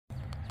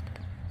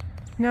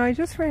Now I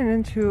just ran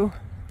into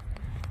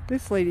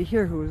this lady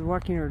here who was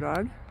walking her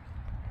dog.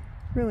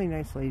 Really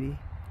nice lady.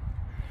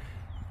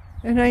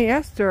 And I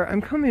asked her,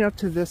 I'm coming up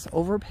to this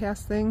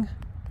overpass thing.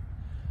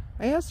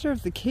 I asked her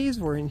if the caves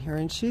were in here,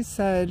 and she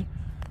said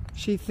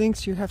she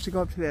thinks you have to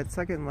go up to that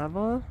second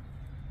level.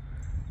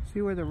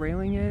 See where the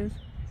railing is?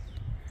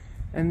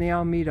 And they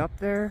all meet up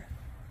there.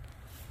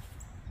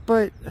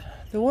 But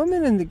the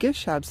woman in the gift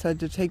shop said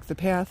to take the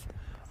path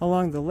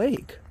along the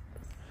lake.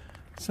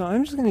 So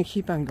I'm just going to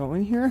keep on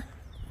going here.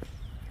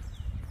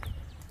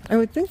 I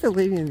would think the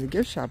lady in the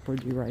gift shop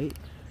would be right.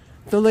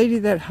 The lady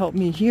that helped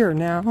me here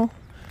now,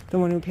 the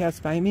one who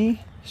passed by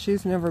me,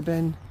 she's never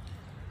been,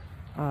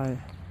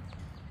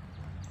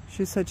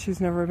 she said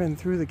she's never been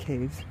through the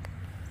caves.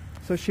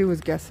 So she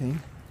was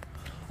guessing.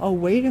 Oh,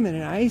 wait a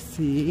minute, I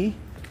see.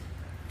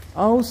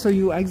 Oh, so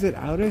you exit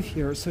out of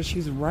here, so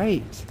she's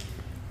right.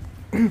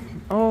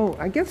 Oh,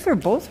 I guess they're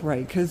both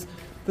right, because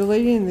the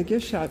lady in the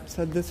gift shop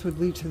said this would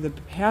lead to the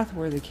path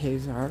where the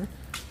caves are.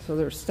 So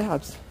there's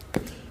steps.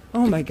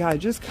 Oh my God,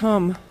 just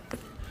come.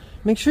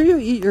 Make sure you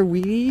eat your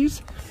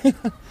Wheaties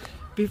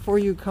before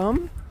you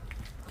come,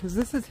 because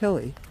this is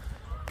hilly.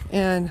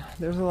 And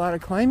there's a lot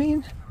of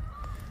climbing.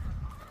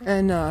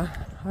 And, all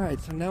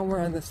right, so now we're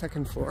on the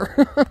second floor.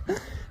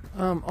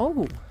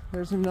 Oh,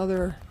 there's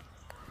another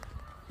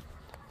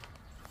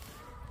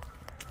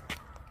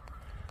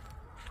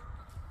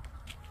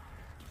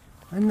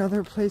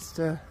place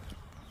to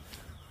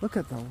look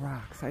at the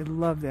rocks. I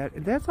love that.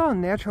 That's all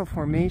natural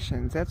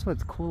formations. That's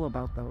what's cool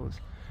about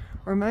those.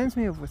 Reminds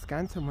me of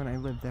Wisconsin when I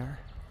lived there.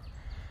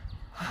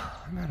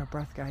 I'm out of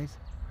breath, guys.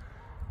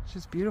 It's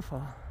just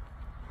beautiful.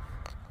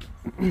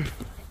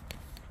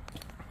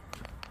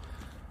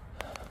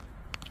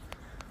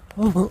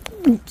 Oh,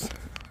 oops.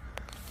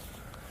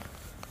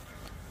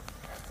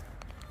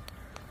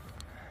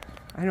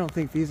 I don't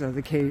think these are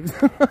the caves.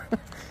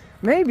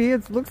 Maybe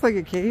it looks like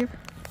a cave.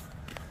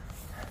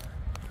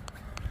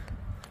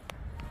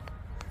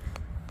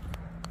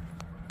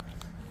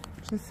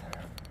 Just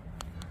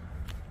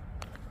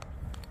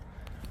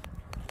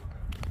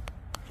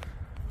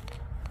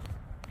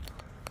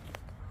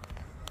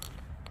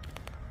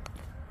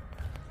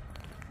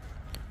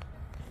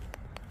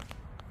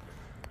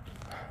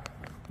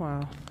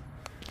wow.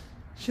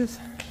 Just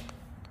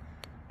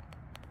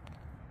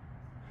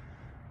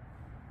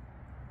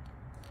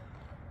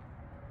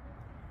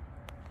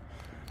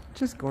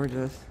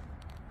gorgeous.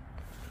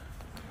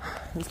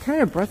 It's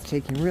kind of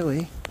breathtaking,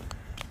 really.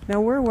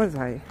 Now, where was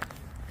I?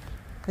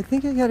 I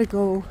think I gotta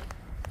go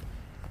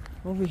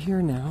over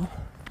here now.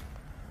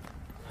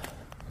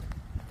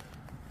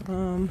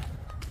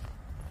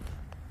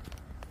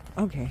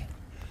 Okay.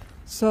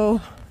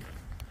 So,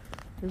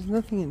 there's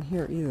nothing in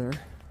here either.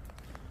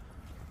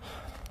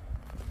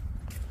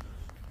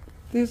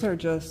 These are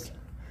just,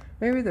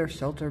 maybe they're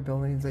shelter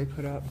buildings they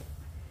put up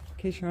in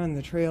case you're on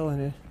the trail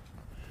and it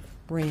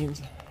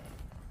rains.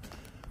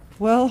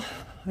 Well,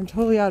 I'm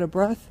totally out of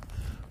breath,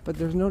 but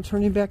there's no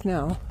turning back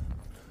now.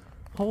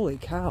 Holy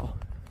cow.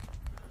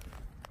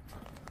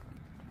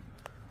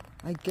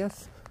 I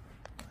guess,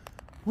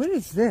 what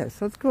is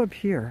this? Let's go up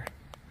here.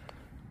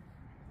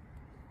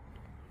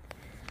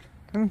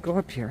 I'm gonna go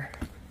up here.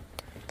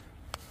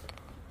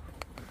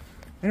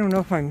 I don't know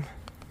if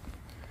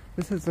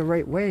this is the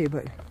right way,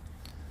 but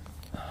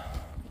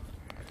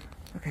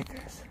look at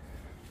this.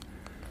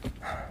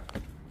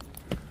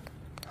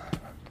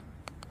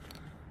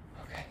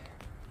 Okay.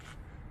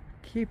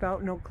 Keep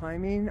out, no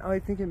climbing. Oh, I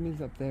think it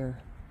means up there.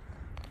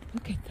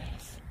 Look at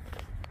this.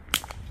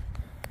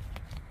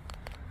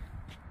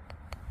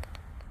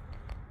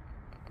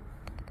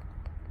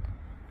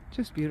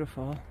 Just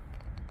beautiful.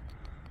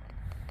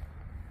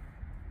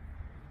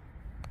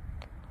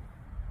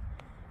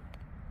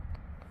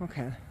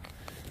 Okay.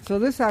 So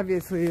this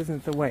obviously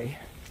isn't the way.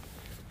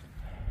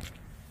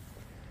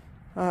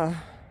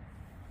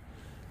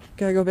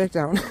 Gotta go back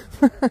down.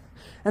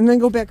 And then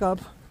go back up.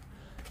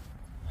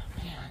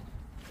 Man.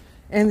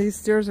 And these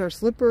stairs are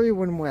slippery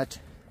when wet.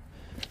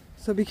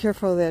 So be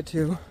careful of that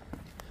too.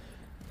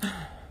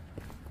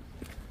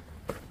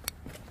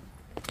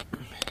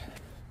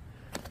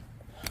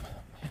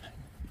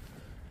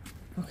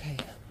 Okay.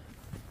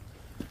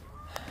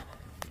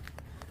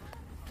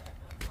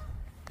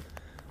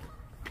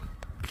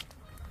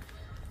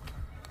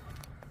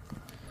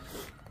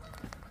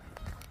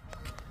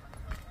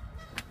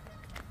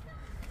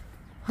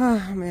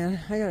 Oh man,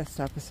 I gotta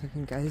stop a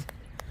second, guys.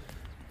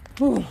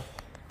 Whew.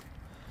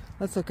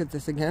 Let's look at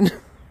this again.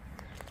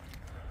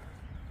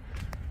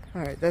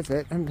 Alright, that's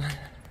it. I'm done.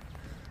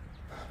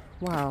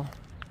 Wow.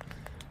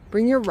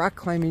 Bring your rock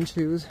climbing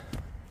shoes.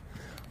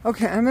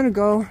 Okay, I'm gonna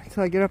go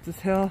until I get up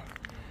this hill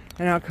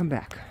and I'll come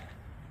back.